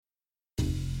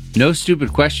No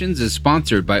Stupid Questions is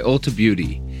sponsored by Ulta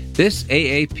Beauty. This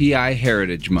AAPI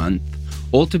Heritage Month,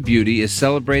 Ulta Beauty is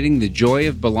celebrating the joy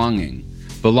of belonging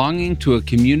to a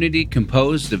community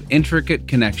composed of intricate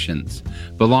connections,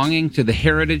 belonging to the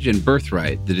heritage and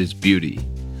birthright that is beauty.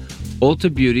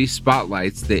 Ulta Beauty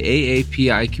spotlights the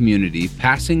AAPI community,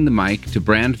 passing the mic to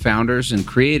brand founders and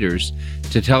creators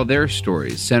to tell their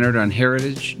stories centered on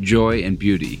heritage, joy, and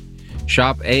beauty.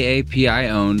 Shop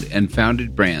AAPI-owned and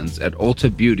founded brands at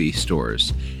Ulta Beauty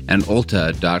stores and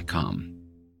ulta.com.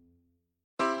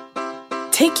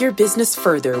 Take your business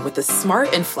further with the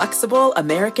smart and flexible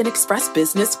American Express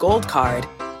Business Gold Card.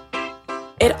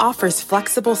 It offers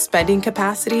flexible spending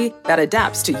capacity that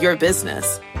adapts to your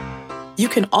business. You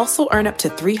can also earn up to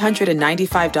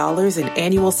 $395 in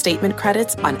annual statement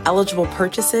credits on eligible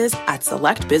purchases at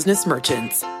select business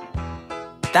merchants.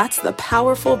 That's the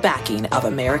powerful backing of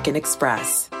American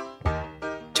Express.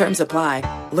 Terms apply.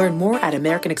 Learn more at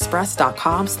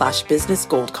americanexpress.com/business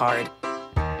gold card.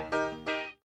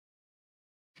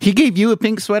 He gave you a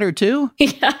pink sweater too?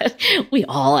 Yeah, we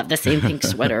all have the same pink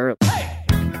sweater.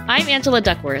 I'm Angela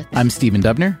Duckworth. I'm Stephen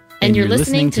Dubner. And you're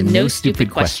listening to No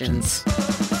Stupid Questions.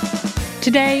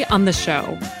 Today on the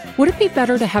show, would it be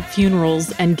better to have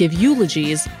funerals and give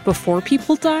eulogies before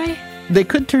people die? They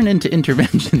could turn into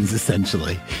interventions,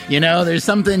 essentially. You know, there's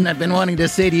something I've been wanting to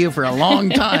say to you for a long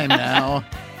time now.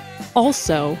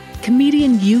 Also,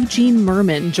 comedian Eugene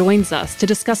Merman joins us to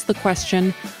discuss the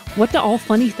question, what do all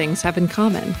funny things have in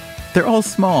common? They're all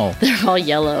small. They're all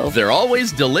yellow. They're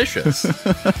always delicious.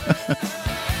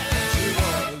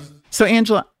 So,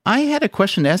 Angela, I had a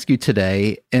question to ask you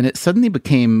today, and it suddenly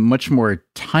became much more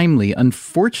timely,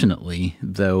 unfortunately,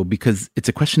 though, because it's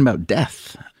a question about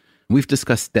death. We've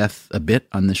discussed death a bit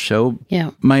on the show. Yeah.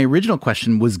 My original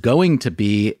question was going to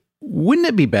be, wouldn't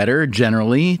it be better,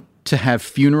 generally, to have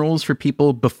funerals for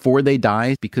people before they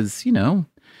die? Because, you know,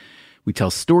 we tell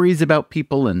stories about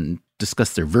people and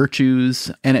discuss their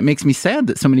virtues. And it makes me sad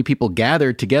that so many people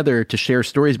gather together to share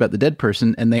stories about the dead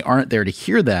person and they aren't there to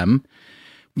hear them.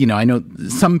 You know, I know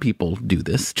some people do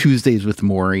this. Tuesdays with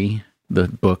Morrie, the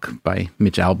book by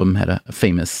Mitch Albom, had a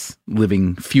famous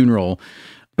living funeral.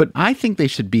 But I think they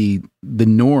should be the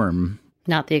norm.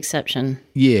 Not the exception.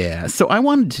 Yeah. So I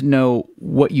wanted to know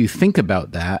what you think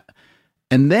about that.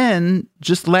 And then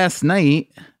just last night,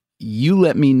 you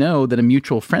let me know that a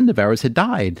mutual friend of ours had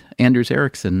died, Anders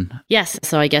Ericsson. Yes.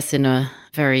 So I guess in a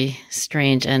very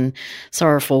strange and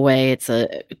sorrowful way, it's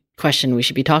a question we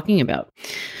should be talking about.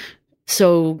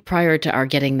 So prior to our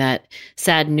getting that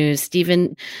sad news,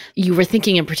 Stephen, you were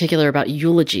thinking in particular about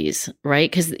eulogies, right?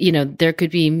 Because, you know, there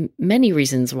could be many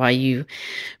reasons why you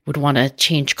would want to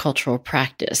change cultural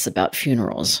practice about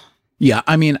funerals. Yeah.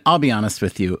 I mean, I'll be honest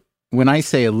with you. When I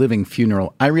say a living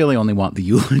funeral, I really only want the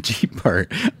eulogy part.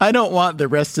 I don't want the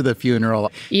rest of the funeral.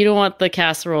 You don't want the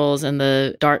casseroles and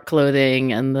the dark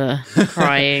clothing and the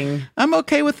crying. I'm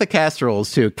okay with the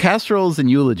casseroles, too. Casseroles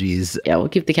and eulogies. Yeah, we'll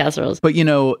keep the casseroles. But, you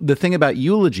know, the thing about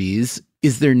eulogies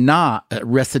is they're not a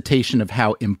recitation of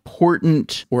how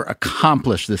important or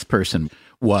accomplished this person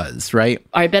was, right?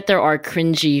 I bet there are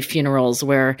cringy funerals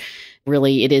where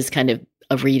really it is kind of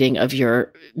a reading of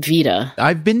your vita.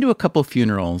 I've been to a couple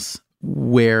funerals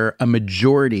where a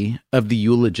majority of the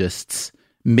eulogists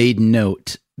made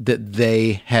note that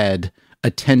they had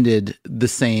attended the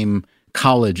same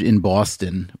college in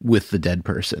Boston with the dead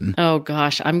person. Oh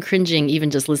gosh, I'm cringing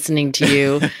even just listening to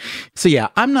you. So yeah,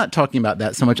 I'm not talking about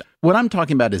that so much. What I'm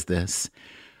talking about is this.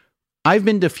 I've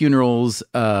been to funerals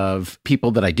of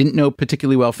people that I didn't know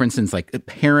particularly well, for instance, like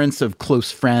parents of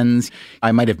close friends.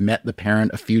 I might have met the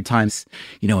parent a few times.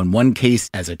 You know, in one case,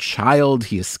 as a child,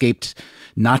 he escaped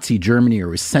Nazi Germany or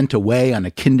was sent away on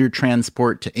a kinder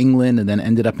transport to England and then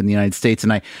ended up in the United States.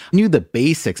 And I knew the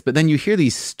basics, but then you hear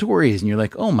these stories and you're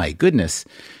like, oh my goodness,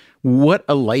 what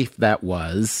a life that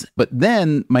was. But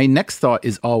then my next thought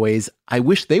is always, I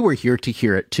wish they were here to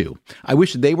hear it too. I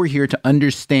wish they were here to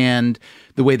understand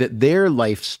the way that their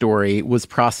life story was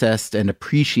processed and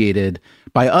appreciated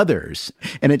by others.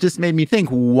 And it just made me think,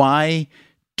 why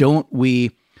don't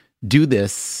we do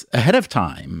this ahead of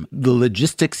time? The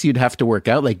logistics you'd have to work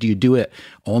out, like, do you do it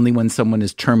only when someone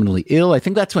is terminally ill? I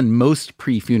think that's when most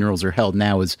pre-funerals are held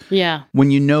now, is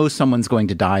when you know someone's going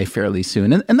to die fairly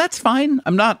soon. And that's fine.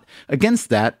 I'm not against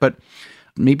that, but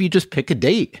maybe you just pick a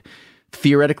date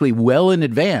theoretically well in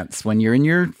advance when you're in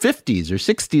your 50s or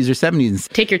 60s or 70s.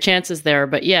 Take your chances there,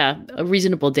 but yeah, a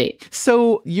reasonable date.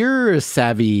 So you're a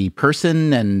savvy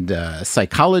person and a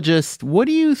psychologist. What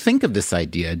do you think of this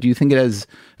idea? Do you think it has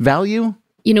value?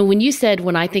 You know, when you said,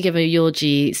 when I think of a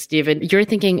eulogy, Stephen, you're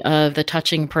thinking of the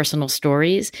touching personal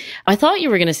stories. I thought you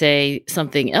were going to say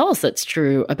something else that's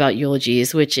true about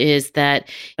eulogies, which is that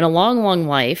in a long, long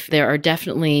life, there are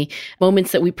definitely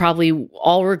moments that we probably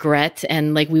all regret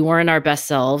and like we weren't our best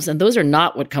selves. And those are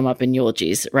not what come up in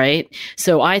eulogies, right?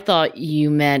 So I thought you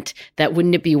meant that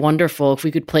wouldn't it be wonderful if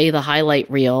we could play the highlight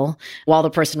reel while the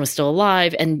person was still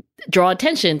alive and draw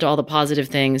attention to all the positive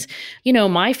things. You know,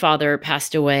 my father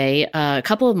passed away a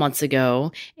couple of months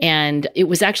ago, and it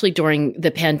was actually during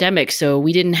the pandemic. So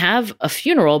we didn't have a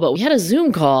funeral, but we had a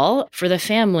Zoom call for the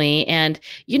family. And,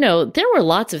 you know, there were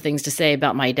lots of things to say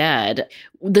about my dad.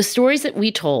 The stories that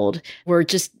we told were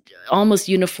just almost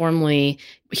uniformly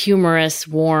humorous,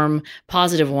 warm,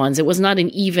 positive ones. It was not an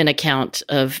even account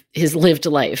of his lived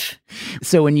life.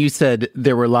 So when you said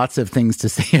there were lots of things to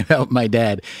say about my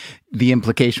dad, the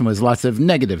implication was lots of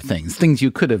negative things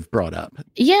you could have brought up.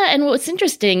 Yeah. And what's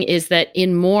interesting is that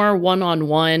in more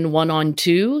one-on-one,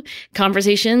 one-on-two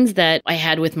conversations that I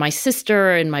had with my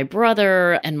sister and my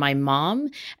brother and my mom,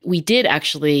 we did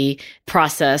actually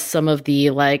process some of the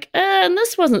and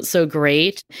this wasn't so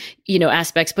great,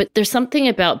 aspects. But there's something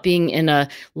about being in a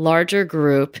larger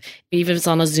group, even if it's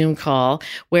on a Zoom call,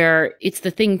 where it's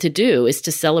the thing to do is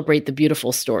to celebrate the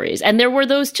beautiful stories. And there were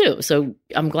those too. So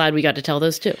I'm glad we got to tell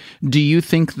those too. Do you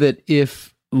think that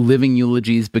if living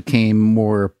eulogies became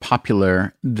more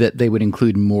popular, that they would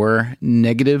include more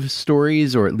negative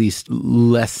stories or at least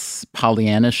less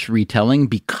Pollyannish retelling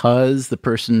because the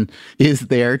person is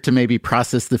there to maybe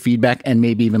process the feedback and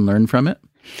maybe even learn from it?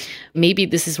 Maybe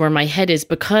this is where my head is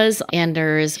because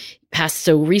Anders passed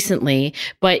so recently,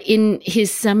 but in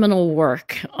his seminal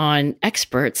work on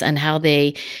experts and how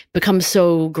they become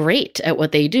so great at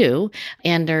what they do,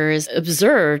 Anders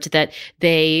observed that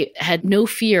they had no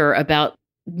fear about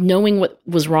knowing what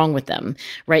was wrong with them,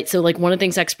 right? So like one of the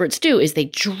things experts do is they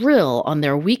drill on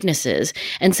their weaknesses.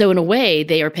 And so in a way,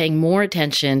 they are paying more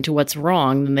attention to what's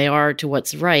wrong than they are to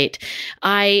what's right.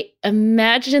 I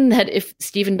imagine that if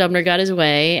Stephen Dubner got his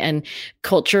way and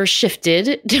culture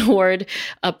shifted toward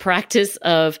a practice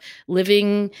of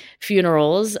living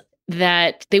funerals,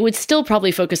 that they would still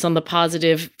probably focus on the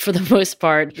positive for the most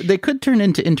part. They could turn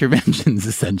into interventions,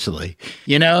 essentially.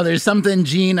 There's something,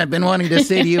 Gene, I've been wanting to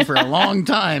say to you for a long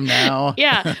time now.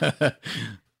 Yeah.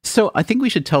 So I think we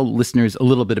should tell listeners a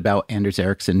little bit about Anders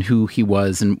Ericsson, who he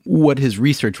was and what his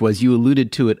research was. You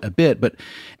alluded to it a bit, but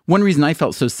one reason I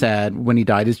felt so sad when he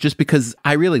died is just because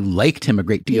I really liked him a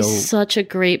great deal. He's such a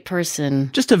great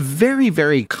person. Just a very,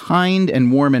 very kind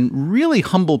and warm and really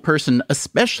humble person,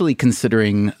 especially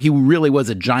considering he really was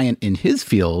a giant in his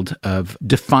field of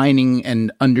defining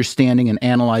and understanding and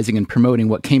analyzing and promoting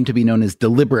what came to be known as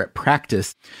deliberate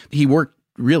practice. He worked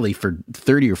really for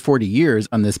 30 or 40 years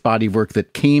on this body of work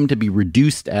that came to be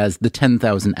reduced as the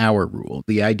 10,000 hour rule.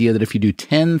 The idea that if you do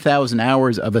 10,000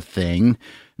 hours of a thing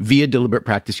via deliberate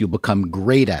practice, you'll become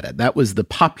great at it. That was the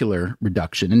popular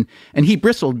reduction. And he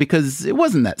bristled because it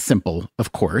wasn't that simple,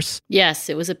 of course. Yes,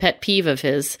 it was a pet peeve of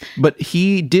his. But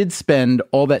he did spend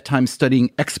all that time studying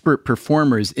expert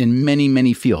performers in many,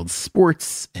 many fields,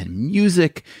 sports and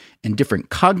music and different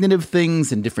cognitive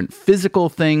things and different physical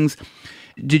things.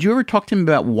 Did you ever talk to him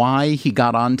about why he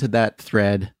got onto that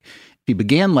thread? He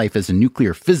began life as a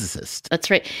nuclear physicist.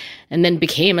 That's right. And then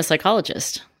became a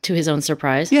psychologist, to his own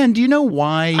surprise. Yeah, and do you know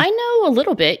why? I know a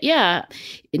little bit, yeah.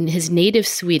 In his native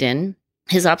Sweden,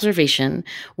 his observation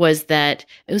was that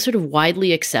it was sort of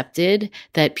widely accepted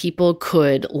that people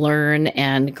could learn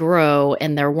and grow,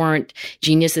 and there weren't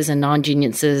geniuses and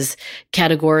non-geniuses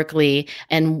categorically.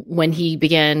 And when he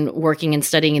began working and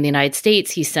studying in the United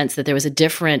States, he sensed that there was a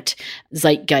different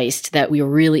zeitgeist, that we were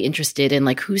really interested in,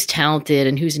 like who's talented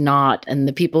and who's not. And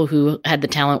the people who had the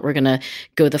talent were going to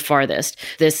go the farthest.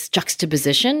 This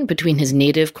juxtaposition between his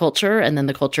native culture and then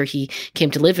the culture he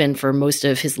came to live in for most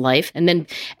of his life. And then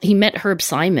he met Herb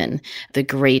Simon, the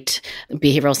great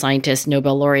behavioral scientist,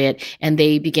 Nobel laureate, and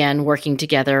they began working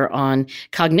together on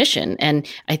cognition. And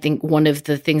I think one of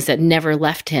the things that never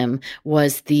left him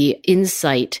was the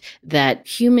insight that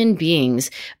human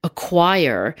beings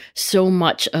acquire so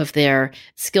much of their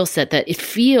skill set that it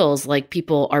feels like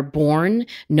people are born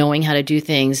knowing how to do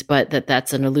things, but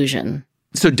that's an illusion.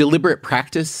 So deliberate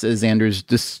practice, as Anders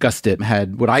discussed it,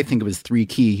 had what I think of as three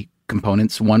key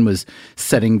components. One was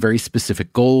setting very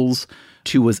specific goals.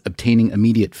 Two was obtaining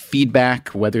immediate feedback,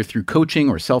 whether through coaching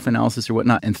or self-analysis or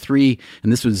whatnot. And three,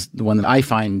 and this was the one that I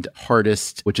find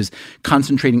hardest, which is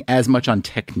concentrating as much on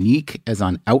technique as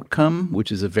on outcome,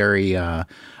 which is a very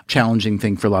challenging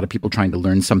thing for a lot of people trying to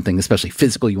learn something, especially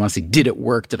physical. You want to say, did it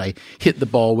work? Did I hit the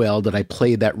ball well? Did I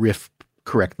play that riff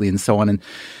correctly and so on. And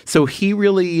so he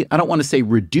really, I don't want to say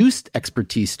reduced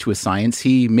expertise to a science.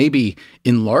 He maybe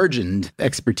enlarged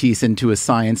expertise into a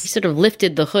science. He sort of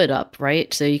lifted the hood up,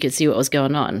 right? So you could see what was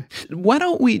going on. Why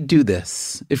don't we do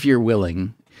this, if you're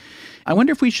willing? I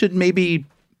wonder if we should maybe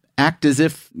act as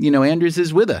if, Anders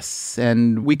is with us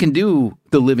and we can do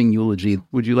the living eulogy.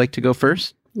 Would you like to go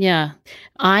first? Yeah.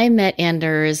 I met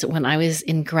Anders when I was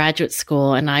in graduate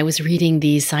school, and I was reading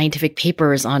these scientific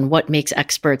papers on what makes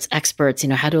experts,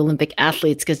 how do Olympic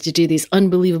athletes get to do these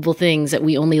unbelievable things that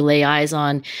we only lay eyes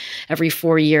on every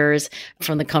 4 years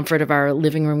from the comfort of our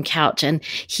living room couch. And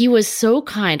he was so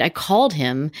kind. I called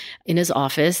him in his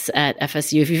office at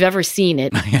FSU. If you've ever seen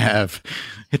it. I have.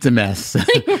 It's a mess.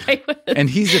 Right. And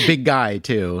he's a big guy,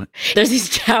 too. There's these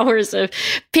towers of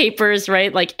papers,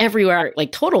 right? Like everywhere,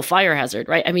 like total fire hazard,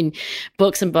 right? I mean,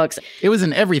 books and books. It was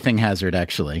an everything hazard,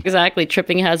 actually. Exactly.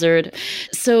 Tripping hazard.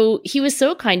 So he was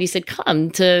so kind. He said,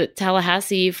 come to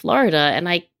Tallahassee, Florida. And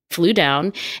I flew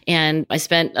down and I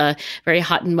spent a very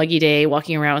hot and muggy day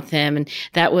walking around with him. And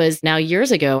that was now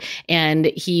years ago. And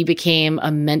he became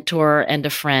a mentor and a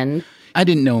friend. I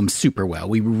didn't know him super well.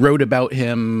 We wrote about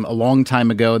him a long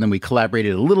time ago, and then we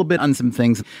collaborated a little bit on some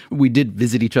things. We did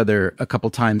visit each other a couple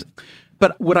times.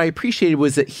 But what I appreciated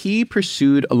was that he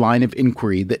pursued a line of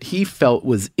inquiry that he felt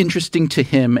was interesting to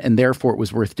him, and therefore it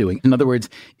was worth doing. In other words,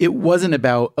 it wasn't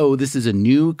about, this is a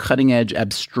new cutting-edge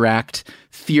abstract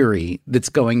theory that's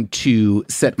going to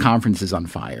set conferences on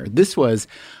fire. This was,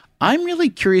 I'm really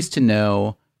curious to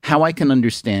know how I can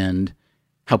understand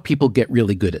how people get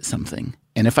really good at something.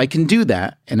 And if I can do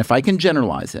that, and if I can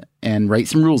generalize it and write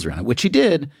some rules around it, which he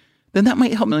did, then that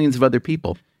might help millions of other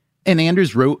people. And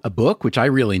Anders wrote a book, which I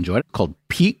really enjoyed, called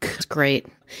Peak. It's great.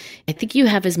 I think you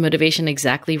have his motivation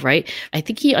exactly right. I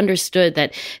think he understood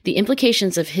that the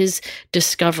implications of his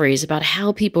discoveries about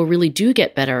how people really do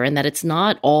get better and that it's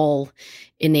not all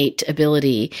innate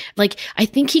ability. Like, I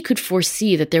think he could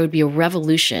foresee that there would be a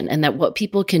revolution and that what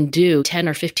people can do 10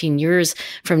 or 15 years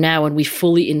from now when we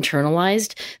fully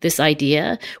internalized this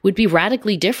idea would be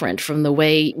radically different from the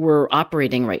way we're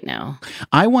operating right now.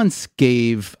 I once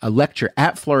gave a lecture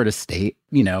at Florida State.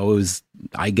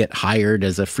 I get hired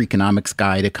as a Freakonomics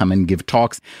guy to come and give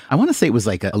talks. I want to say it was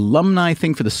like an alumni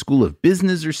thing for the School of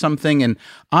Business or something. And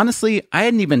honestly, I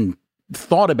hadn't even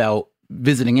thought about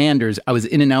visiting Anders. I was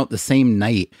in and out the same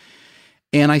night.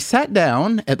 And I sat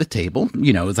down at the table,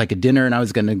 it was like a dinner and I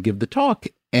was going to give the talk.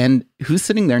 And who's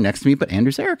sitting there next to me but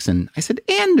Anders Ericsson? I said,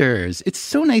 Anders, it's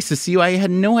so nice to see you. I had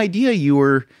no idea you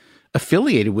were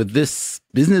affiliated with this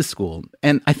business school.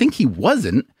 And I think he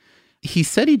wasn't. He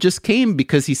said he just came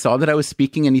because he saw that I was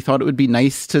speaking and he thought it would be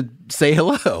nice to say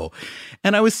hello.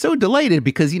 And I was so delighted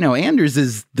because, Anders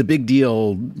is the big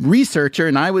deal researcher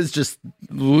and I was just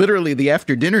literally the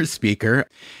after dinner speaker.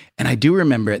 And I do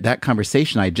remember at that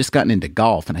conversation, I had just gotten into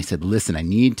golf and I said, listen, I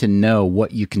need to know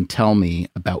what you can tell me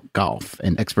about golf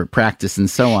and expert practice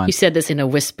and so on. You said this in a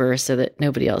whisper so that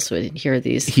nobody else would hear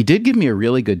these. He did give me a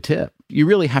really good tip. You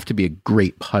really have to be a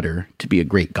great putter to be a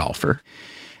great golfer.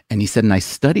 And he said, and I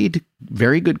studied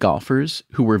very good golfers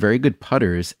who were very good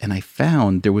putters, and I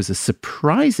found there was a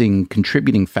surprising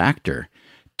contributing factor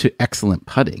to excellent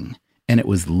putting, and it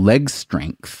was leg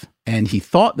strength. And he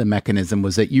thought the mechanism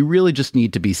was that you really just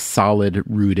need to be solid,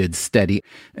 rooted, steady.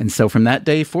 And so from that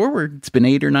day forward, it's been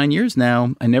 8 or 9 years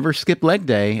now, I never skip leg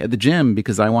day at the gym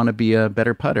because I want to be a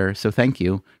better putter. So thank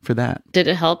you for that. Did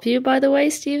it help you, by the way,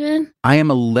 Stephen? I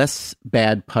am a less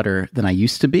bad putter than I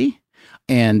used to be.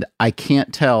 And I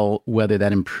can't tell whether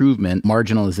that improvement,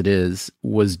 marginal as it is,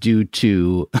 was due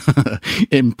to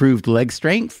improved leg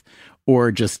strength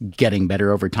or just getting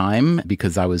better over time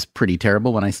because I was pretty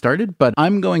terrible when I started. But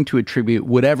I'm going to attribute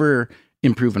whatever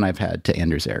improvement I've had to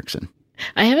Anders Ericsson.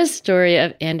 I have a story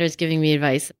of Anders giving me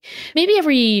advice. Maybe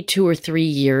every 2 or 3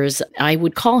 years, I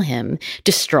would call him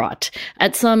distraught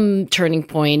at some turning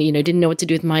point, didn't know what to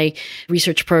do with my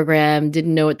research program,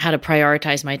 didn't know how to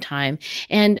prioritize my time.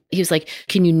 And he was like,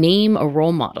 can you name a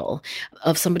role model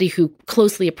of somebody who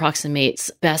closely approximates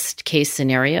best case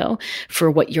scenario for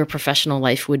what your professional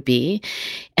life would be?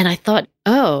 And I thought,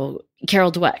 Carol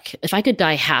Dweck. If I could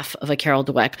die half of a Carol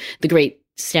Dweck, the great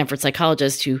Stanford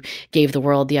psychologist who gave the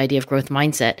world the idea of growth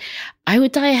mindset, I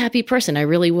would die a happy person. I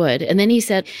really would. And then he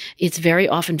said, it's very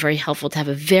often very helpful to have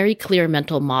a very clear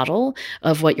mental model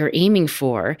of what you're aiming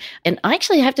for. And I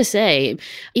actually have to say,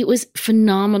 it was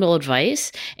phenomenal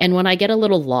advice. And when I get a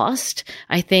little lost,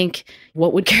 I think,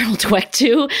 what would Carol Dweck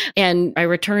do? And I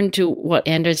return to what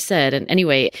Anders said. And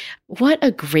anyway, what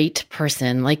a great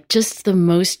person, like just the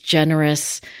most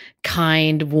generous,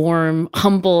 kind, warm,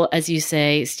 humble, as you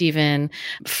say, Stephen,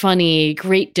 funny,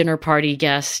 great dinner party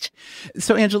guest.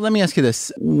 So, Angela, let me ask you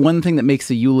this. One thing that makes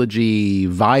a eulogy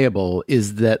viable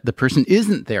is that the person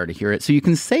isn't there to hear it. So you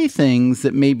can say things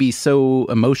that may be so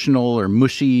emotional or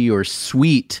mushy or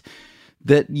sweet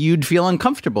that you'd feel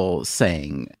uncomfortable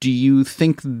saying. Do you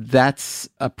think that's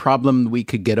a problem we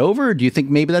could get over? Or do you think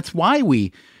maybe that's why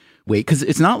we wait? Because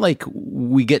it's not like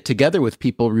we get together with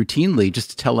people routinely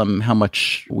just to tell them how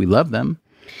much we love them.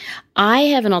 I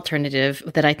have an alternative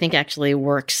that I think actually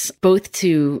works both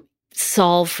to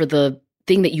solve for the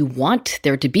thing that you want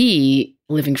there to be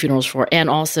living funerals for, and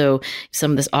also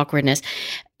some of this awkwardness.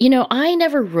 I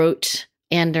never wrote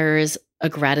Anders a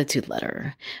gratitude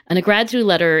letter. And a gratitude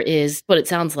letter is what it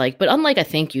sounds like, but unlike a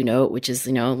thank you note, which is,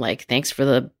 like, thanks for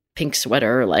the pink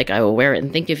sweater, like, I will wear it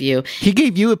and think of you. He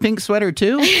gave you a pink sweater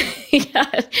too?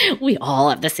 Yeah, we all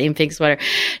have the same pink sweater.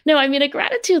 No, I mean, a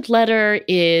gratitude letter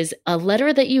is a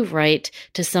letter that you write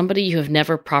to somebody you have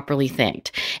never properly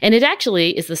thanked. And it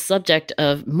actually is the subject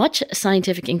of much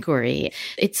scientific inquiry.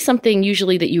 It's something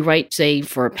usually that you write, say,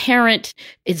 for a parent.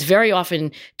 It's very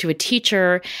often to a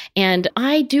teacher. And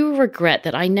I do regret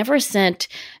that I never sent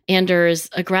Anders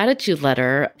a gratitude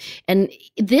letter. And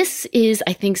this is,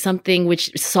 I think, something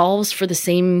which solves for the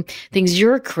same things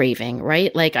you're craving,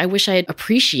 right? Like, I wish I had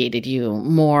appreciated you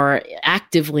more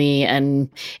actively and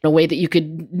in a way that you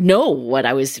could know what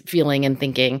I was feeling and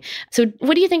thinking. So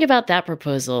what do you think about that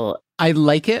proposal? I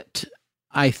like it.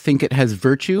 I think it has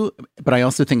virtue, but I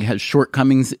also think it has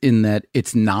shortcomings in that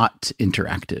it's not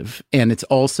interactive and it's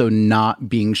also not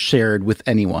being shared with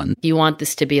anyone. You want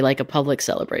this to be like a public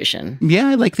celebration. Yeah,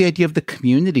 I like the idea of the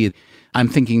community. I'm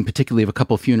thinking particularly of a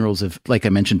couple of funerals of, like I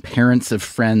mentioned, parents of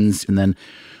friends. And then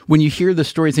when you hear the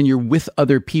stories and you're with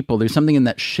other people, there's something in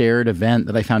that shared event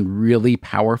that I found really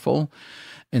powerful.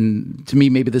 And to me,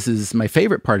 maybe this is my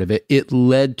favorite part of it. It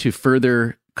led to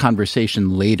further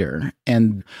conversation later.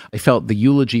 And I felt the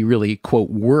eulogy really, quote,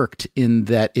 worked in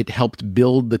that it helped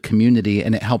build the community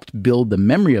and it helped build the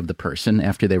memory of the person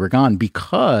after they were gone,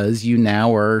 because you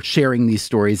now are sharing these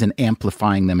stories and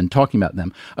amplifying them and talking about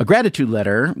them. A gratitude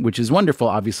letter, which is wonderful,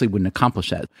 obviously wouldn't accomplish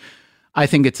that. I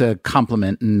think it's a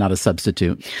compliment and not a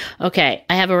substitute. Okay,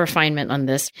 I have a refinement on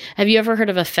this. Have you ever heard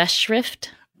of a Festschrift?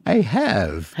 I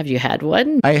have. Have you had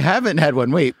one? I haven't had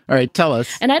one. Wait. All right, tell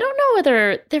us. And I don't know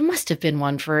whether there must have been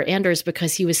one for Anders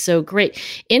because he was so great.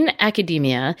 In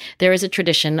academia, there is a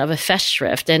tradition of a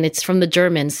Festschrift, and it's from the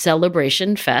German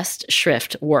celebration, Fest,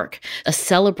 Schrift, work, a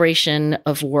celebration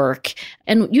of work.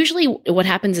 And usually what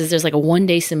happens is there's like a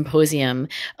one-day symposium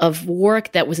of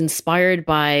work that was inspired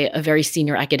by a very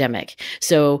senior academic.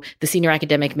 So the senior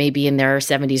academic may be in their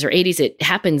 70s or 80s. It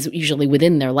happens usually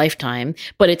within their lifetime,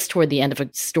 but it's toward the end of a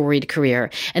storied career.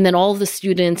 And then all of the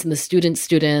students and the students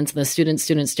and the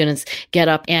students get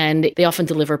up, and they often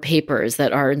deliver papers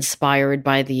that are inspired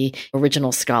by the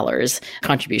original scholars'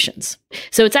 contributions.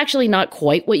 So it's actually not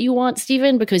quite what you want,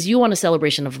 Stephen, because you want a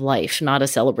celebration of life, not a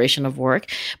celebration of work.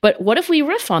 But what if we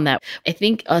riff on that? I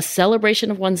think a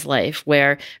celebration of one's life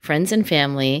where friends and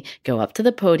family go up to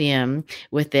the podium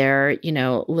with their,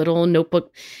 little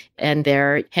notebook and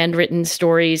their handwritten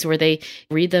stories where they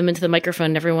read them into the microphone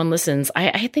and everyone listens.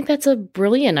 I think that's a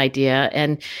brilliant idea.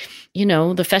 And,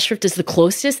 the Festschrift is the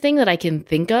closest thing that I can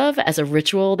think of as a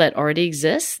ritual that already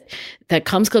exists that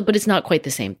comes close, but it's not quite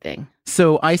the same thing.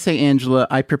 So I say, Angela,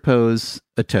 I propose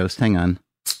a toast. Hang on.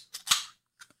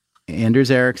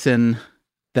 Anders Ericsson,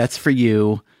 that's for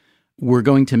you. We're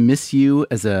going to miss you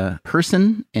as a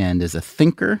person and as a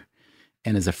thinker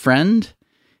and as a friend.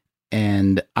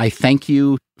 And I thank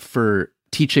you for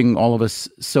teaching all of us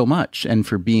so much and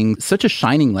for being such a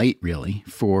shining light, really,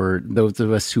 for those of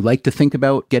us who like to think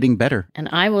about getting better. And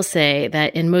I will say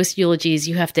that in most eulogies,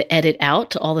 you have to edit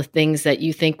out all the things that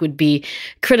you think would be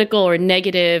critical or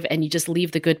negative, and you just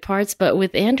leave the good parts. But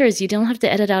with Anders, you don't have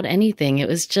to edit out anything. It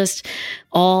was just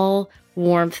all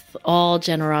warmth, all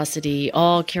generosity,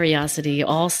 all curiosity,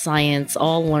 all science,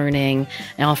 all learning,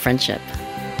 and all friendship.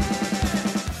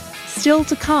 Still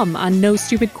to come on No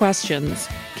Stupid Questions,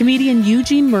 comedian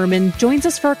Eugene Mirman joins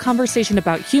us for a conversation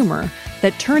about humor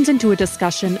that turns into a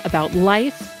discussion about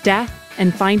life, death,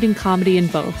 and finding comedy in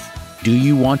both. Do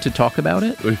you want to talk about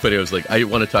it? But I was like, I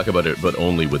want to talk about it, but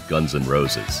only with Guns N'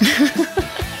 Roses.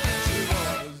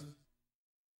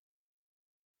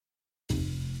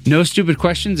 No Stupid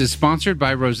Questions is sponsored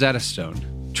by Rosetta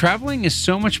Stone. Traveling is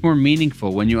so much more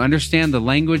meaningful when you understand the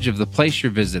language of the place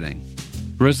you're visiting.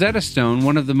 Rosetta Stone,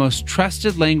 one of the most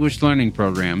trusted language learning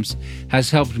programs,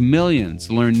 has helped millions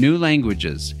learn new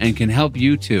languages and can help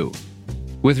you too.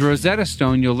 With Rosetta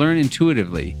Stone, you'll learn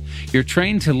intuitively. You're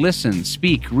trained to listen,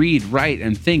 speak, read, write,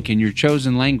 and think in your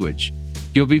chosen language.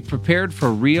 You'll be prepared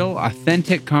for real,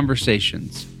 authentic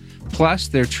conversations. Plus,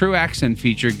 their True Accent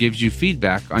feature gives you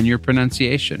feedback on your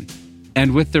pronunciation.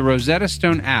 And with the Rosetta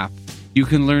Stone app, you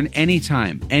can learn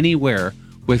anytime, anywhere,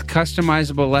 with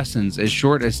customizable lessons as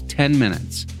short as 10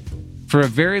 minutes. For a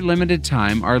very limited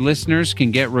time, our listeners can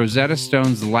get Rosetta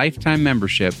Stone's lifetime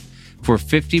membership for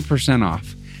 50%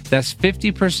 off. That's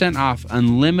 50% off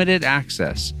unlimited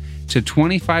access to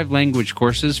 25 language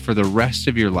courses for the rest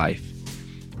of your life.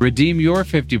 Redeem your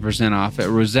 50% off at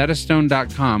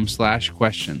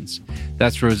rosettastone.com/questions.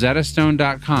 That's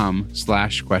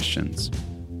rosettastone.com/questions.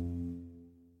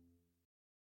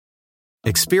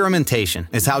 Experimentation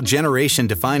is how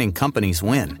generation-defining companies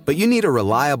win. But you need a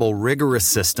reliable, rigorous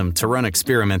system to run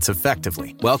experiments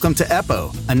effectively. Welcome to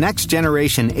EPO, a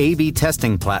next-generation A/B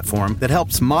testing platform that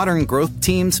helps modern growth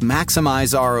teams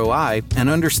maximize ROI and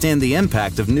understand the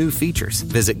impact of new features.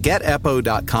 Visit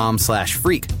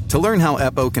getepo.com/freak to learn how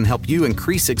EPO can help you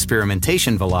increase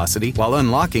experimentation velocity while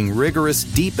unlocking rigorous,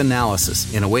 deep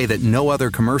analysis in a way that no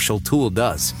other commercial tool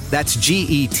does. That's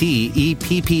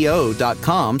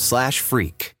GETEPPO.com/freak.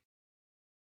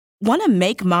 Want to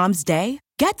make Mom's Day?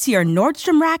 Get to your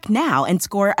Nordstrom Rack now and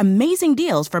score amazing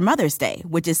deals for Mother's Day,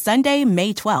 which is Sunday,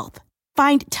 May 12th.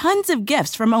 Find tons of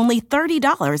gifts from only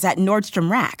 $30 at Nordstrom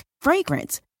Rack.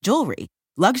 Fragrance, jewelry,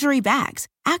 luxury bags,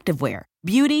 activewear,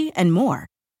 beauty, and more.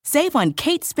 Save on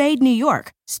Kate Spade New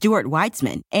York, Stuart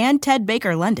Weitzman, and Ted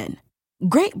Baker London.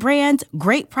 Great brands,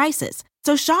 great prices.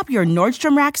 So shop your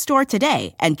Nordstrom Rack store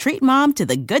today and treat Mom to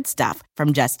the good stuff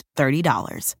from just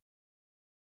 $30.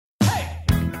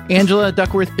 Angela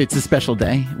Duckworth, it's a special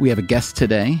day. We have a guest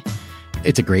today.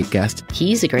 It's a great guest.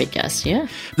 He's a great guest, yeah.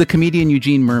 The comedian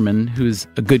Eugene Mirman, who's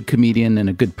a good comedian and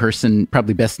a good person,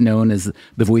 probably best known as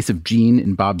the voice of Gene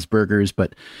in Bob's Burgers,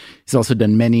 but he's also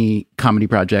done many comedy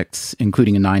projects,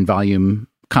 including a 9-volume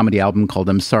comedy album called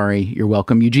I'm Sorry, You're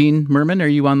Welcome. Eugene Mirman, are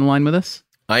you on the line with us?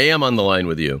 I am on the line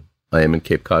with you. I am in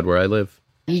Cape Cod where I live.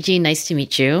 Eugene, nice to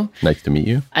meet you. Nice to meet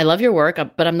you. I love your work,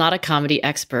 but I'm not a comedy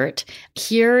expert.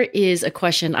 Here is a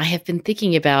question I have been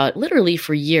thinking about literally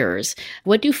for years.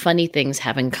 What do funny things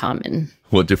have in common?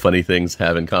 What do funny things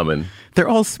have in common? They're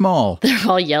all small. They're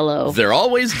all yellow. They're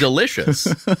always delicious.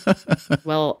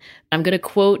 Well, I'm going to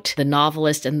quote the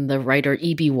novelist and the writer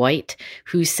E.B. White,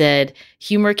 who said,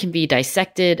 humor can be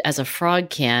dissected as a frog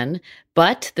can,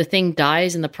 but the thing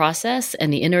dies in the process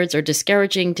and the innards are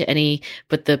discouraging to any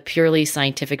but the purely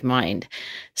scientific mind.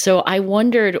 So I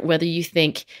wondered whether you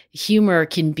think humor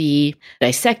can be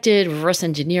dissected, reverse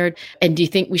engineered, and do you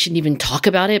think we shouldn't even talk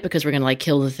about it because we're going to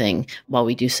kill the thing while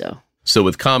we do so? So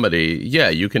with comedy, yeah,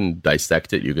 you can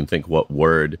dissect it. You can think what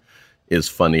word is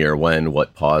funnier when,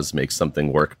 what pause makes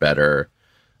something work better.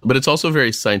 But it's also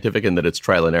very scientific in that it's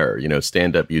trial and error. You know,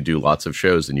 stand-up, you do lots of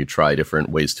shows and you try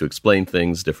different ways to explain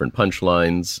things, different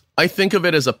punchlines. I think of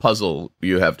it as a puzzle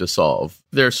you have to solve.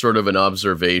 There's sort of an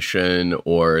observation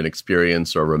or an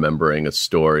experience or remembering a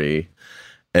story.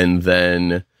 And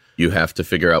then you have to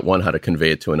figure out, one, how to convey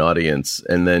it to an audience,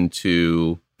 and then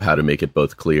two, how to make it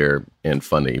both clear and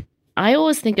funny. I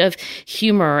always think of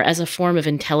humor as a form of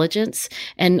intelligence.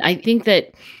 And I think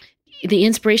that the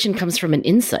inspiration comes from an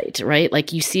insight, right?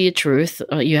 Like you see a truth,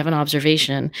 you have an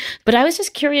observation. But I was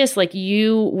just curious, like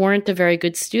you weren't a very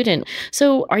good student.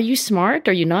 So are you smart?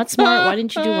 Are you not smart? Why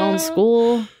didn't you do well in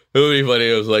school? It would be funny.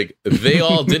 It was like, they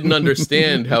all didn't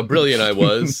understand how brilliant I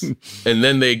was. And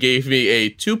then they gave me a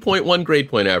 2.1 grade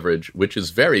point average, which is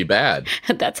very bad.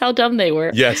 That's how dumb they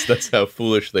were. Yes, that's how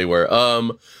foolish they were.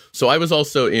 So I was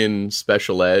also in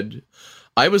special ed.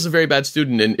 I was a very bad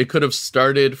student, and it could have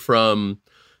started from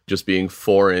just being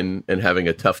foreign and having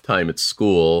a tough time at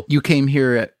school. You came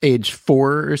here at age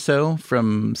 4 or so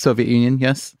from Soviet Union,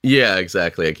 yes? Yeah,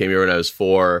 exactly. I came here when I was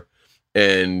 4.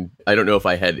 And I don't know if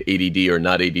I had ADD or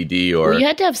not ADD or... Well, you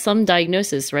had to have some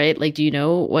diagnosis, right? Like, do you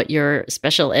know what your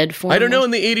special ed form I don't know was?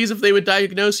 in the 80s if they would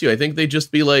diagnose you. I think they'd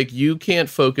just be like, you can't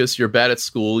focus, you're bad at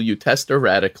school, you test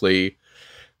erratically.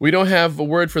 We don't have a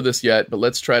word for this yet, but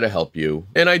let's try to help you.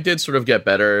 And I did sort of get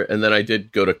better. And then I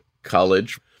did go to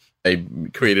college. I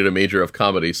created a major of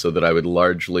comedy so that I would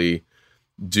largely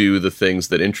do the things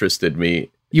that interested me.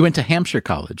 You went to Hampshire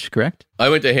College, correct? I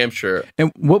went to Hampshire.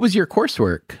 And what was your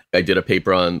coursework? I did a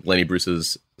paper on Lenny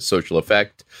Bruce's social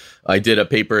effect. I did a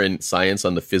paper in science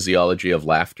on the physiology of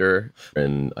laughter.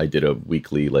 And I did a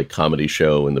weekly comedy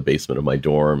show in the basement of my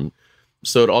dorm.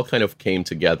 So it all kind of came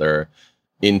together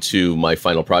into my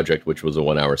final project, which was a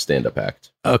 1-hour stand-up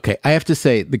act. Okay. I have to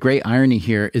say, the great irony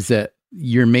here is that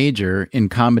your major in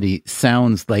comedy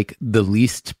sounds like the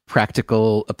least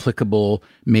practical, applicable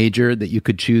major that you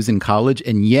could choose in college.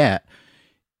 And yet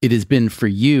it has been for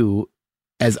you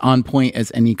as on point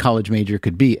as any college major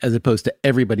could be, as opposed to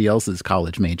everybody else's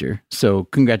college major. So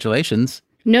congratulations.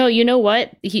 No, you know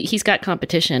what? He's got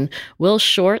competition. Will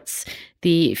Shortz,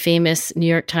 the famous New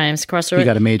York Times crossword. He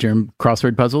got a major in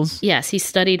crossword puzzles? Yes, he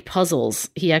studied puzzles.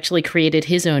 He actually created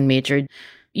his own major.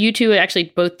 You two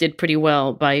actually both did pretty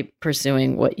well by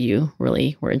pursuing what you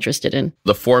really were interested in.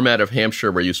 The format of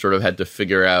Hampshire, where you sort of had to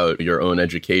figure out your own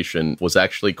education, was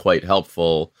actually quite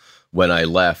helpful when I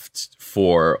left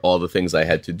for all the things I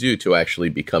had to do to actually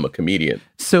become a comedian.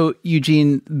 So,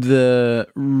 Eugene, the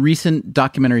recent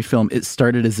documentary film, It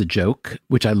Started as a Joke,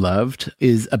 which I loved,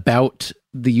 is about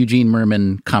the Eugene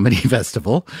Mirman Comedy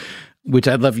Festival, which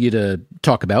I'd love you to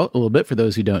talk about a little bit for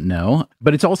those who don't know.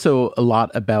 But it's also a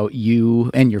lot about you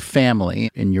and your family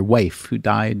and your wife, who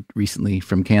died recently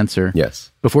from cancer.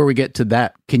 Yes. Before we get to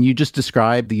that, can you just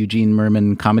describe the Eugene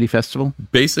Mirman Comedy Festival?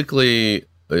 Basically,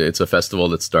 it's a festival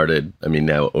that started,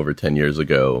 now over 10 years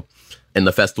ago. And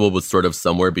the festival was sort of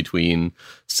somewhere between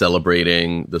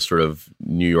celebrating the sort of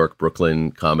New York,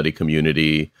 Brooklyn comedy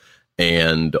community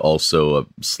and also a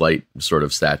slight sort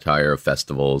of satire of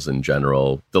festivals in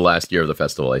general. The last year of the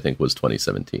festival, I think, was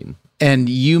 2017. And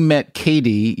you met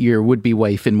Katie, your would-be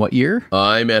wife, in what year?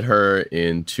 I met her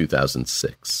in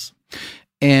 2006.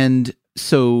 And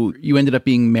so you ended up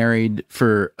being married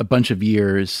for a bunch of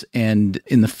years. And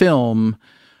in the film,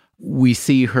 we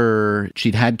see her,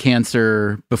 she'd had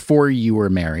cancer before you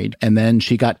were married, and then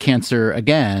she got cancer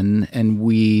again. And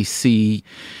we see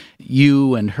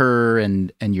you and her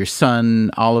and your son,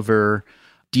 Oliver,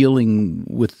 dealing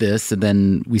with this. And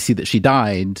then we see that she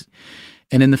died.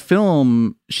 And in the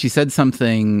film, she said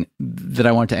something that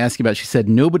I wanted to ask you about. She said,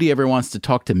 nobody ever wants to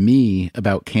talk to me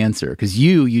about cancer. Because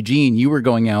you, Eugene, you were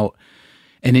going out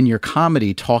and in your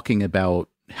comedy talking about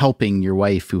helping your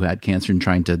wife who had cancer and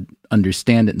trying to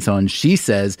understand it and so on. She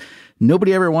says,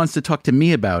 nobody ever wants to talk to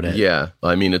me about it. Yeah.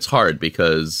 It's hard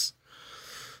because,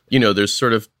 there's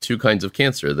sort of two kinds of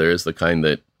cancer. There is the kind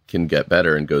that can get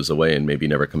better and goes away and maybe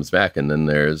never comes back. And then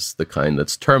there's the kind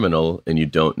that's terminal and you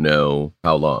don't know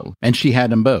how long. And she had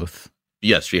them both.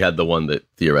 Yes, she had the one that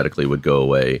theoretically would go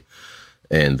away.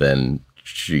 And then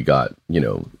she got,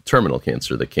 terminal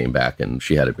cancer that came back, and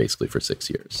she had it basically for 6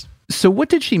 years. So what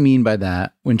did she mean by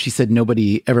that when she said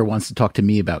nobody ever wants to talk to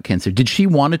me about cancer? Did she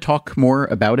want to talk more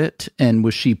about it? And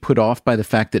was she put off by the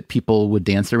fact that people would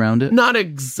dance around it? Not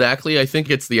exactly. I think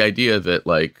it's the idea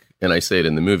that, and I say it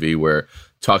in the movie, where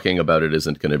talking about it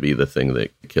isn't going to be the thing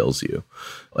that kills you.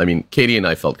 Katie and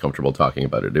I felt comfortable talking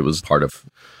about it. It was part of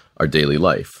our daily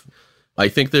life. I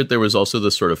think that there was also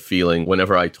this sort of feeling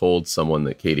whenever I told someone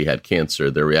that Katie had cancer,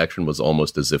 their reaction was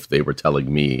almost as if they were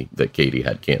telling me that Katie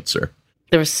had cancer.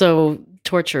 They were so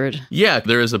tortured. Yeah,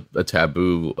 there is a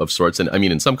taboo of sorts. And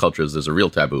in some cultures, there's a real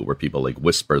taboo where people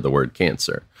whisper the word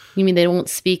cancer. You mean they won't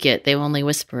speak it, they only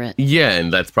whisper it? Yeah,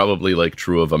 and that's probably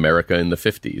true of America in the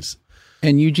 50s.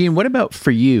 And Eugene, what about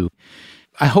for you?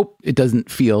 I hope it doesn't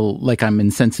feel like I'm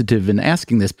insensitive in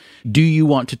asking this. Do you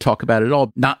want to talk about it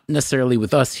all? Not necessarily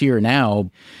with us here now.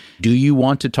 Do you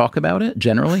want to talk about it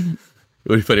generally? It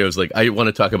would be funny. I was I want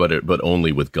to talk about it, but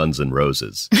only with Guns N'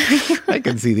 Roses. I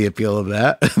can see the appeal of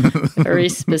that. Very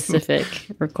specific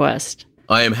request.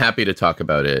 I am happy to talk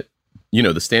about it.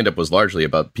 The stand-up was largely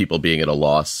about people being at a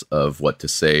loss of what to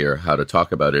say or how to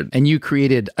talk about it. And you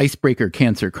created icebreaker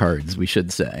cancer cards, we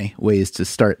should say, ways to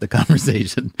start the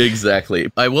conversation. Exactly.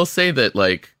 I will say that,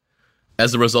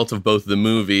 as a result of both the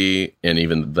movie and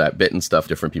even that bit and stuff,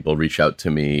 different people reach out to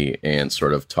me and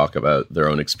sort of talk about their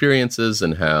own experiences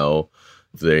and how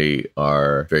they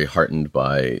are very heartened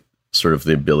by sort of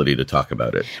the ability to talk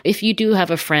about it. If you do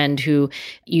have a friend who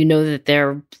that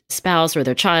their spouse or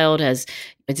their child has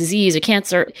a disease or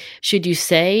cancer, should you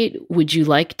say, would you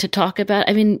like to talk about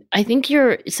it? I think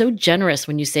you're so generous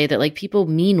when you say that people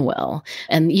mean well,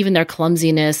 and even their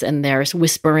clumsiness and their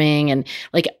whispering, and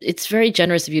it's very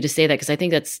generous of you to say that, because I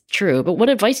think that's true. But what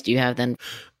advice do you have then?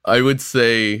 I would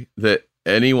say that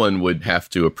anyone would have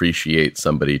to appreciate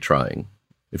somebody trying.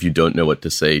 If you don't know what to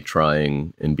say,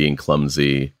 trying and being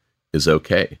clumsy is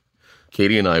okay.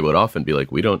 Katie and I would often be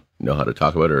we don't know how to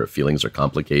talk about it. Her feelings are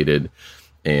complicated.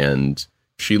 And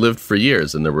she lived for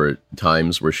years. And there were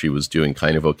times where she was doing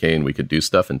kind of okay and we could do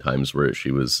stuff, and times where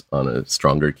she was on a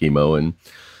stronger chemo and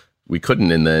we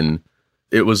couldn't. And then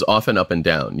it was often up and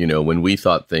down. When we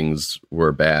thought things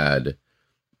were bad,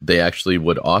 they actually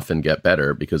would often get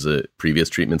better because a previous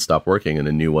treatment stopped working and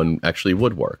a new one actually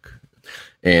would work.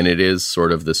 And it is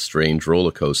sort of this strange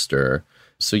roller coaster.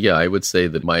 So yeah, I would say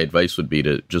that my advice would be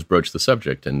to just broach the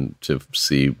subject and to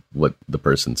see what the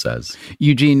person says.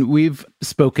 Eugene, we've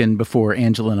spoken before,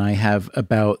 Angela and I have,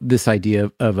 about this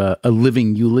idea of a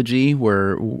living eulogy,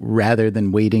 where rather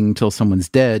than waiting till someone's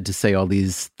dead to say all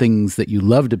these things that you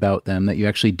loved about them, that you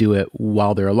actually do it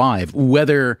while they're alive,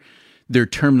 whether they're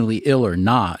terminally ill or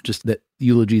not, just that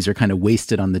eulogies are kind of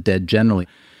wasted on the dead generally.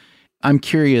 I'm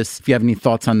curious if you have any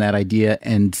thoughts on that idea.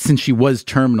 And since she was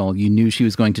terminal, you knew she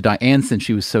was going to die. And since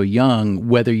she was so young,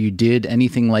 whether you did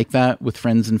anything like that with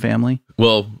friends and family?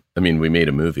 Well, I mean, we made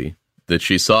a movie that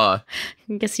she saw.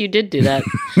 I guess you did do that.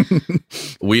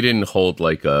 We didn't hold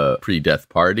like a pre-death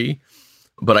party,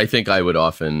 but I think I would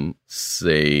often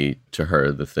say to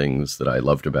her the things that I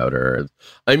loved about her.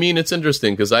 I mean, it's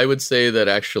interesting because I would say that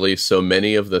actually so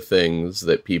many of the things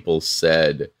that people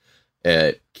said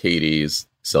at Katie's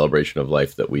celebration of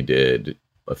life that we did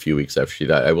a few weeks after she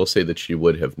died, I will say that she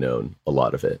would have known a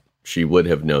lot of it. She would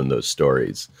have known those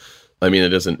stories. I mean, it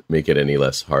doesn't make it any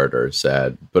less hard or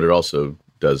sad, but it also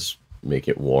does make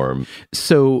it warm.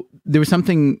 So there was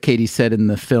something Katie said in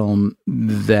the film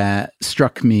that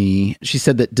struck me. She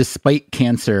said that despite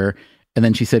cancer, and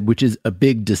then she said, which is a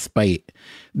big despite,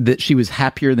 that she was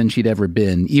happier than she'd ever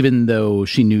been, even though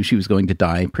she knew she was going to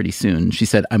die pretty soon. She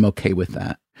said, I'm okay with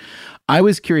that. I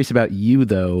was curious about you,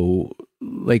 though.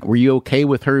 Like, were you okay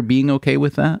with her being okay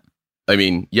with that? I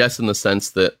mean, yes, in the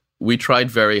sense that we tried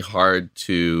very hard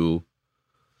to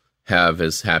have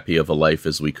as happy of a life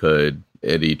as we could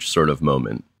at each sort of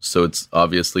moment. So it's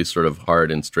obviously sort of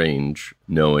hard and strange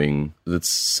knowing that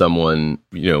someone,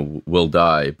 will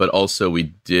die. But also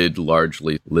we did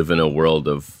largely live in a world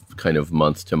of kind of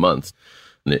month to month.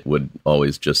 And it would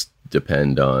always just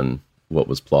depend on what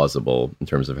was plausible in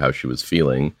terms of how she was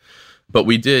feeling. But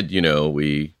we did,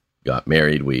 we got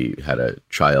married. We had a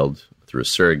child through a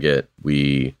surrogate.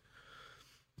 We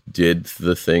did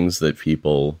the things that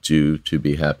people do to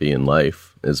be happy in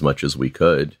life as much as we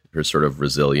could. Her sort of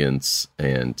resilience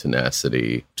and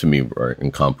tenacity to me are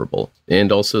incomparable. And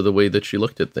also the way that she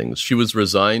looked at things. She was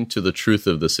resigned to the truth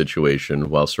of the situation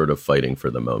while sort of fighting for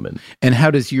the moment. And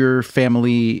how does your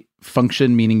family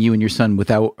function, meaning you and your son,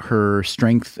 without her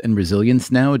strength and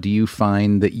resilience now? Do you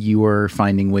find that you are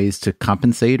finding ways to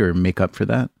compensate or make up for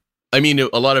that? I mean,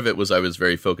 a lot of it was I was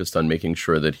very focused on making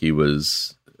sure that he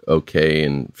was okay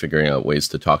and figuring out ways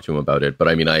to talk to him about it. But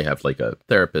I mean, I have like a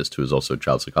therapist who is also a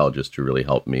child psychologist who really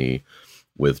helped me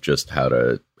with just how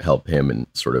to help him and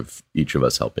sort of each of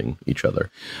us helping each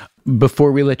other.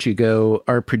 Before we let you go,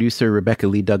 our producer, Rebecca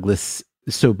Lee Douglas,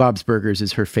 so Bob's Burgers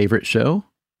is her favorite show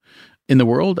in the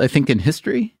world, I think in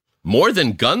history. More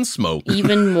than Gunsmoke.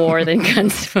 Even more than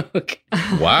Gunsmoke.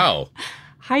 Wow.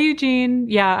 Hi, Eugene.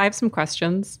 Yeah, I have some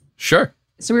questions. Sure.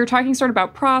 So we were talking sort of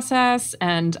about process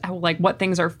and how, like, what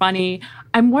things are funny.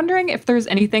 I'm wondering if there's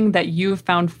anything that you've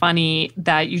found funny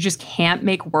that you just can't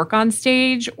make work on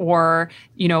stage, or,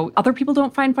 other people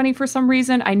don't find funny for some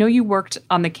reason. I know you worked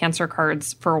on the cancer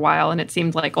cards for a while, and it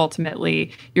seemed like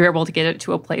ultimately you were able to get it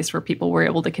to a place where people were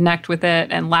able to connect with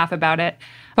it and laugh about it.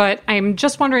 But I'm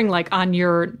just wondering, like, on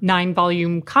your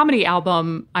 9-volume comedy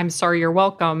album, I'm Sorry You're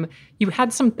Welcome, you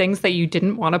had some things that you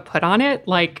didn't want to put on it,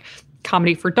 like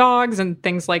comedy for dogs and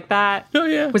things like that. Oh,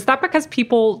 yeah. Was that because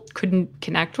people couldn't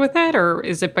connect with it, or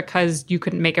is it because you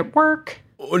couldn't make it work?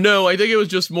 No, I think it was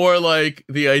just more like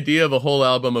the idea of a whole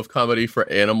album of comedy for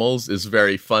animals is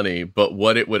very funny, but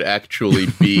what it would actually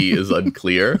be is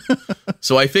unclear.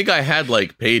 So I think I had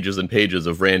like pages and pages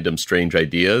of random strange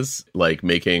ideas, like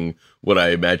making what I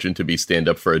imagine to be stand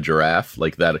up for a giraffe.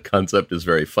 Like that concept is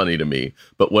very funny to me.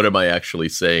 But what am I actually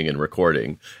saying and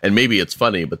recording? And maybe it's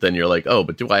funny, but then you're like, oh,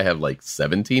 but do I have like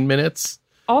 17 minutes?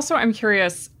 Also, I'm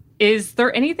curious, is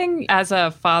there anything as a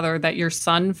father that your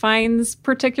son finds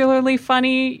particularly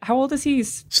funny? How old is he?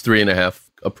 It's 3.5,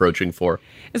 approaching 4.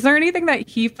 Is there anything that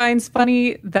he finds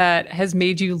funny that has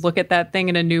made you look at that thing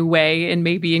in a new way and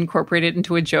maybe incorporate it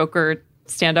into a joke or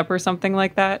stand up or something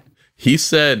like that? He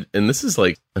said, and this is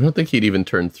like, I don't think he'd even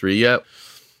turned 3 yet.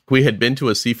 We had been to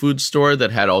a seafood store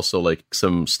that had also like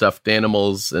some stuffed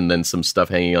animals and then some stuff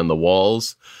hanging on the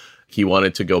walls. He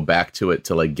wanted to go back to it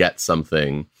to like get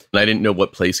something. And I didn't know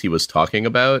what place he was talking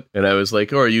about. And I was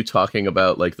like, oh, are you talking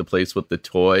about like the place with the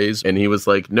toys? And he was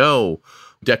like, no,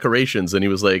 decorations. And he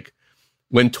was like,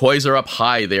 when toys are up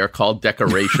high, they are called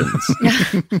decorations.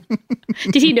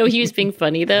 Did he know he was being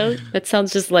funny, though? That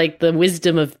sounds just like the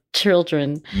wisdom of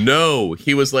children. No,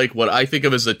 he was like, what I think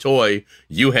of as a toy,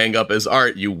 you hang up as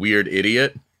art, you weird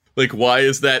idiot. Like, why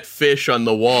is that fish on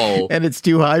the wall? And it's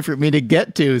too high for me to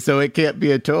get to, so it can't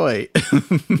be a toy.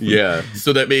 Yeah.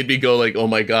 So that made me go like, oh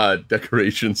my God,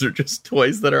 decorations are just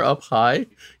toys that are up high.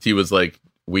 He was like,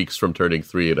 weeks from turning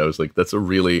 3, and I was like, that's a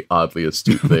really oddly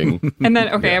astute thing. And then,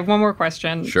 I have one more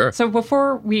question. Sure. So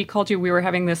before we called you, we were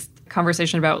having this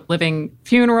conversation about living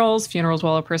funerals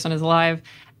while a person is alive.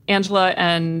 Angela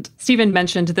and Stephen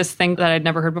mentioned this thing that I'd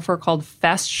never heard before called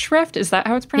Festschrift. Is that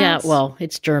how it's pronounced? Yeah, well,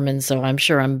 it's German, so I'm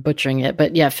sure I'm butchering it.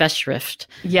 But yeah, Festschrift.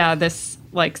 Yeah, this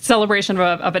like celebration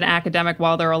of an academic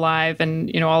while they're alive.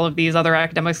 And, all of these other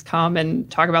academics come and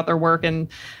talk about their work and,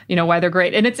 why they're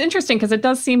great. And it's interesting because it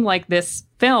does seem like this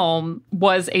film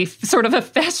was a sort of a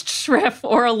Festschrift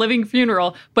or a living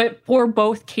funeral, but for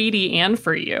both Katie and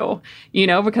for you,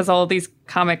 because all of these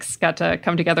comics got to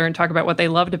come together and talk about what they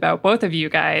loved about both of you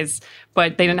guys,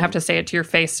 but they didn't have to say it to your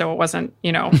face. So it wasn't,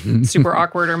 super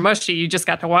awkward or mushy. You just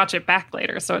got to watch it back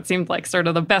later. So it seemed like sort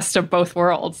of the best of both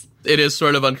worlds. It is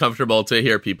sort of uncomfortable to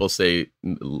hear people say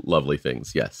lovely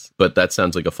things, yes. But that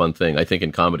sounds like a fun thing. I think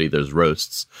in comedy, there's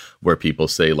roasts where people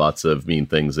say lots of mean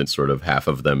things and sort of half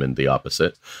of them in the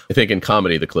opposite. I think in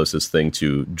comedy, the closest thing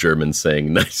to Germans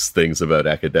saying nice things about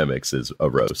academics is a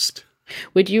roast.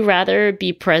 Would you rather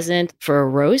be present for a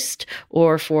roast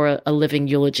or for a living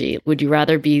eulogy? Would you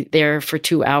rather be there for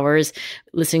 2 hours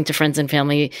listening to friends and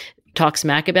family talk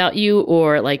smack about you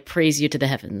or like praise you to the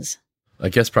heavens? I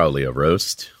guess probably a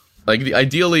roast. Like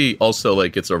ideally also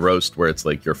like it's a roast where it's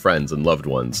like your friends and loved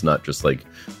ones, not just like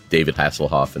David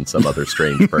Hasselhoff and some other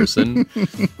strange person.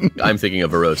 I'm thinking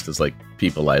of a roast as like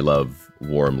people I love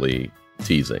warmly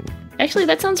teasing. Actually,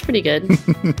 that sounds pretty good.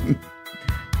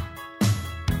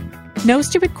 No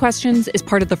Stupid Questions is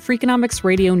part of the Freakonomics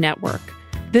Radio Network.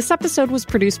 This episode was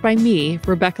produced by me,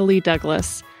 Rebecca Lee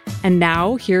Douglas. And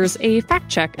now here's a fact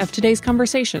check of today's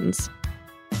conversations.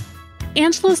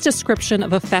 Angela's description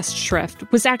of a Festschrift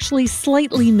was actually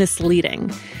slightly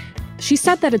misleading. She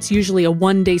said that it's usually a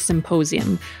one-day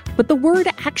symposium, but the word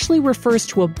actually refers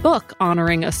to a book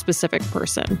honoring a specific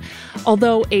person,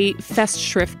 although a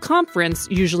Festschrift conference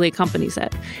usually accompanies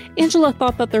it. Angela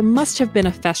thought that there must have been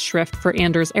a Festschrift for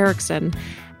Anders Ericsson,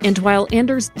 and while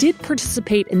Anders did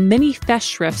participate in many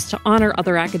Festschrifts to honor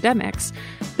other academics,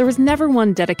 there was never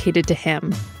one dedicated to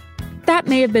him. That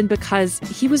may have been because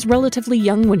he was relatively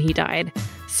young when he died,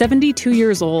 72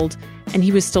 years old, and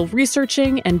he was still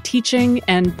researching and teaching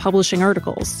and publishing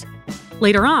articles.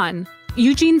 Later on,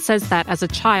 Eugene says that as a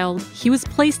child, he was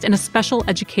placed in a special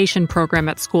education program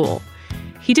at school.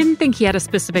 He didn't think he had a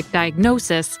specific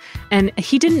diagnosis, and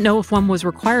he didn't know if one was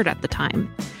required at the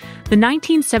time. The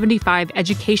 1975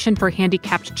 Education for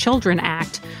Handicapped Children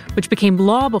Act, which became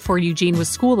law before Eugene was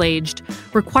school-aged,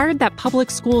 required that public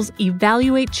schools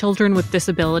evaluate children with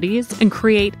disabilities and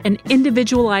create an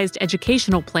individualized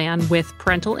educational plan with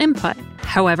parental input.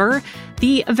 However,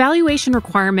 the evaluation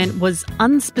requirement was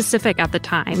unspecific at the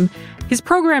time. His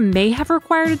program may have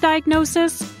required a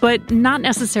diagnosis, but not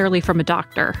necessarily from a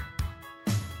doctor.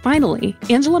 Finally,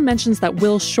 Angela mentions that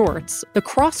Will Shortz, the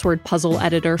crossword puzzle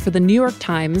editor for the New York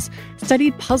Times,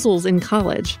 studied puzzles in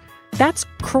college. That's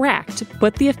correct,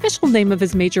 but the official name of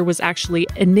his major was actually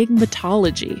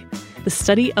enigmatology, the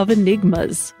study of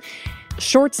enigmas.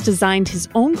 Shortz designed his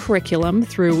own curriculum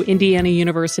through Indiana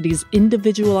University's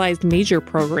Individualized Major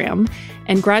Program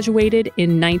and graduated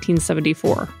in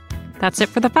 1974. That's it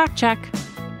for the fact check.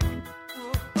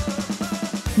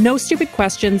 No Stupid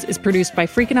Questions is produced by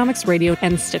Freakonomics Radio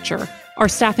and Stitcher. Our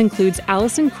staff includes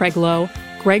Allison Craiglow,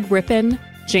 Greg Rippin,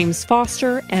 James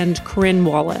Foster, and Corinne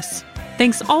Wallace.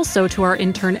 Thanks also to our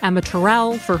intern Emma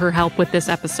Terrell for her help with this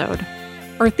episode.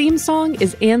 Our theme song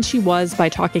is And She Was by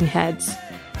Talking Heads.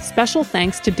 Special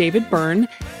thanks to David Byrne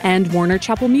and Warner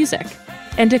Chappell Music.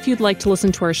 And if you'd like to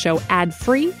listen to our show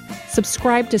ad-free,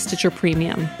 subscribe to Stitcher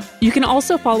Premium. You can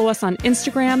also follow us on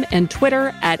Instagram and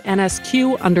Twitter at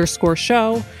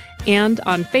NSQ_show and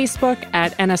on Facebook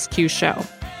at NSQ Show.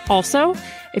 Also,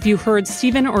 if you heard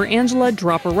Stephen or Angela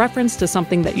drop a reference to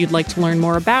something that you'd like to learn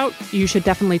more about, you should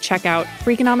definitely check out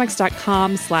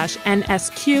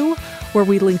freakonomics.com/NSQ, where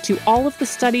we link to all of the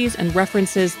studies and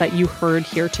references that you heard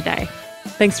here today.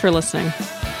 Thanks for listening.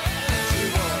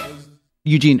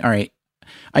 Eugene, all right.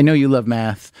 I know you love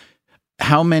math.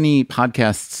 How many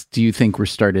podcasts do you think were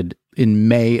started in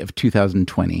May of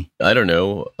 2020? I don't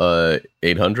know,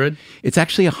 800? It's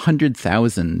actually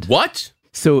 100,000. What?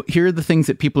 So here are the things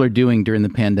that people are doing during the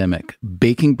pandemic.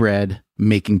 Baking bread,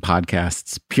 making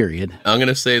podcasts, period. I'm going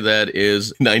to say that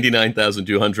is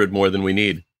 99,200 more than we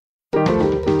need.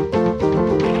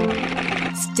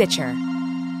 Stitcher.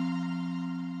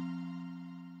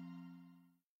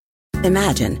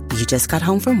 Imagine you just got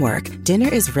home from work, dinner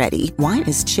is ready, wine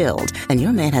is chilled, and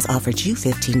your man has offered you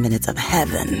 15 minutes of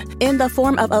heaven in the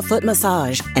form of a foot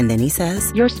massage. And then he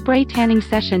says, "Your spray tanning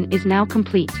session is now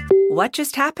complete." What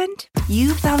just happened?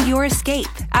 You found your escape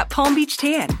at Palm Beach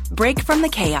Tan. Break from the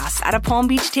chaos at a Palm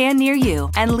Beach Tan near you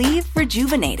and leave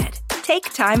rejuvenated.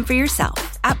 Take time for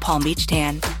yourself at Palm Beach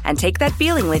Tan and take that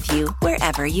feeling with you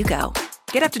wherever you go.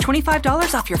 Get up to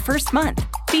 $25 off your first month,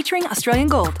 featuring Australian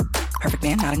Gold. Perfect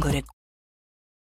Man not included.